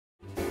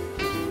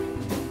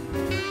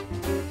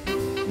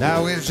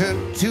Now it's a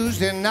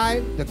Tuesday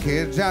night, the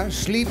kids are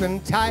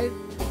sleeping tight,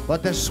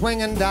 but they're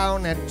swinging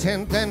down at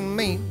 10th and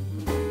Main.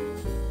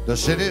 The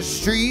city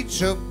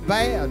streets are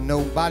bare,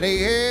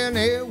 nobody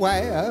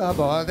anywhere,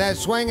 boy, they're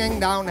swinging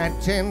down at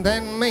 10th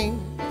and Main.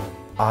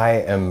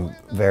 I am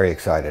very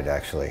excited,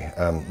 actually.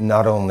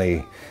 Not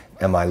only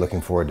am I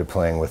looking forward to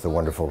playing with the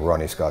wonderful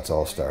Ronnie Scott's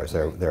All-Stars,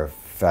 they're a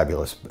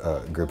fabulous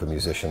group of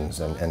musicians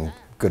and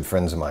good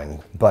friends of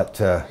mine, but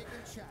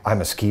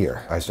I'm a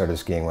skier. I started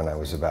skiing when I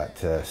was about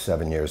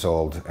 7 years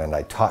old, and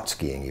I taught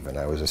skiing even.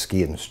 I was a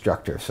ski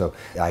instructor, so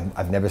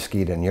I've never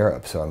skied in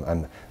Europe,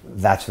 so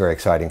that's very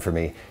exciting for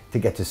me to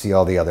get to see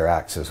all the other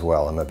acts as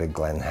well. I'm a big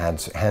Glenn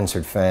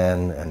Hansard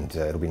fan, and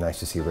it'll be nice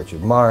to see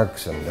Richard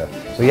Marx, and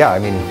so yeah, I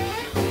mean,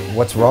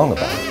 what's wrong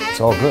about it?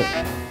 It's all good.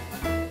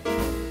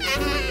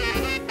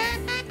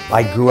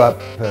 I grew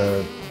up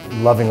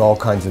loving all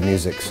kinds of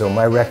music, so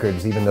my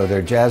records, even though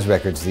they're jazz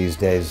records these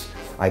days,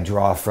 I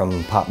draw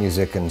from pop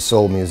music and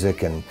soul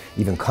music and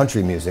even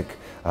country music.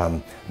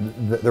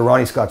 The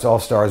Ronnie Scott's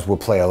All-Stars will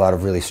play a lot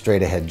of really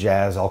straight-ahead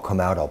jazz. I'll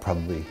come out, I'll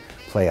probably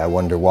play I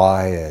Wonder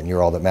Why and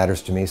You're All That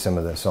Matters to Me, some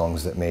of the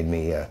songs that made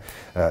me,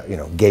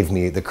 gave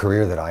me the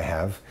career that I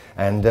have.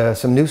 And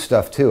some new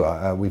stuff too.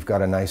 We've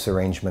got a nice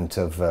arrangement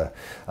of a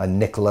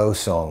Nick Lowe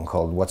song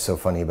called What's So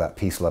Funny About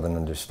Peace, Love and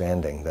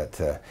Understanding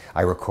that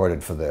I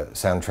recorded for the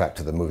soundtrack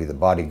to the movie The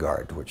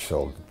Bodyguard, which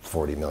sold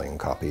 40 million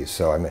copies.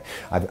 So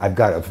I've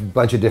got a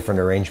bunch of different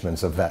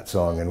arrangements of that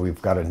song, and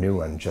we've got a new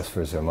one just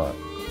for Zermatt.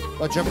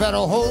 But you better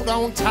hold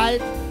on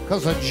tight,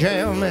 cause the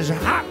jam is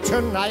hot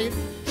tonight,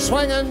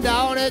 swinging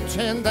down at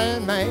 10th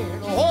and Main.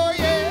 Oh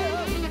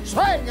yeah,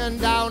 swinging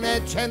down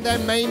at 10th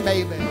and Main,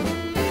 baby.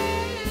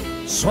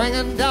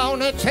 Swinging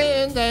down at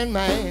 10th and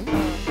Main.